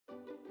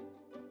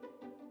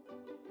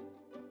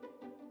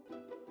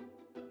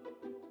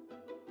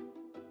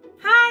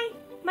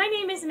My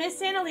name is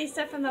Miss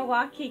Annalisa from the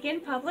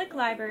Waukegan Public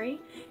Library,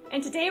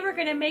 and today we're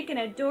going to make an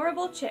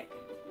adorable chick.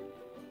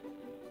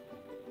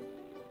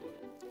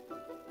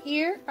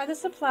 Here are the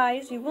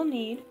supplies you will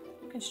need: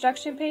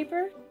 construction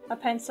paper, a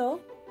pencil,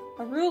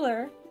 a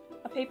ruler,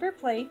 a paper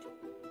plate,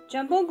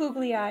 jumbo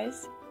googly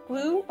eyes,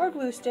 glue or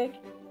glue stick,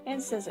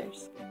 and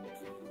scissors.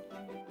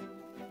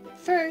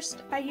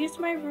 First, I used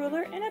my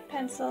ruler and a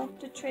pencil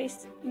to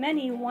trace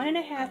many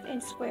 1.5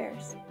 inch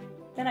squares.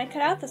 Then I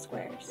cut out the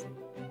squares.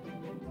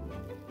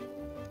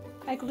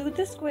 I glued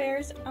the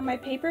squares on my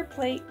paper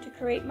plate to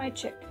create my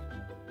chick.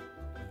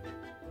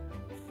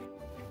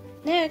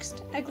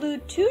 Next, I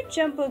glued 2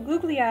 jumbo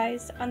googly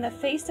eyes on the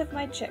face of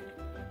my chick.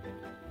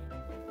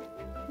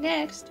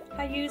 Next,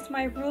 I used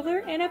my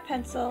ruler and a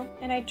pencil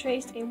and I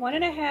traced a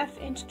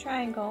 1.5 inch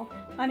triangle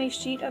on a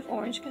sheet of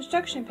orange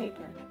construction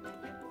paper.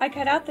 I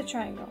cut out the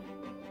triangle.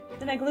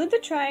 Then I glued the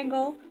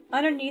triangle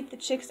underneath the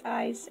chick's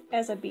eyes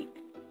as a beak.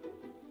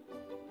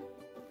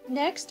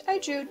 Next, I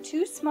drew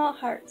 2 small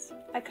hearts.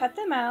 I cut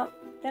them out,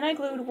 then I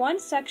glued one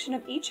section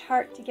of each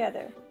heart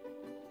together.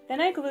 Then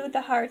I glued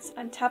the hearts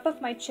on top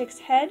of my chick's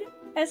head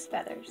as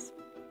feathers.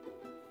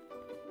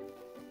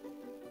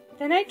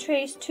 Then I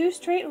traced 2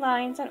 straight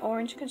lines on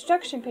orange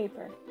construction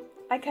paper.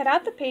 I cut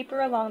out the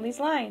paper along these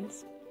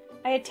lines.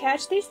 I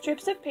attached these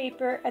strips of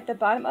paper at the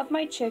bottom of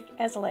my chick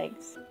as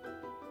legs.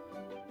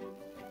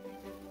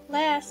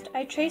 Last,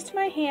 I traced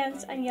my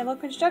hands on yellow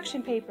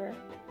construction paper.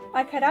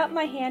 I cut out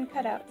my hand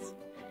cutouts.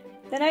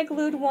 Then I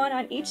glued one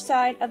on each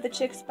side of the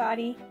chick's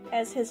body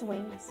as his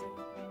wings.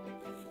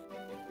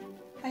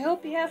 I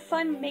hope you have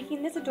fun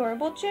making this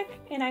adorable chick,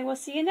 and I will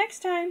see you next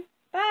time.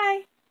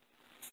 Bye!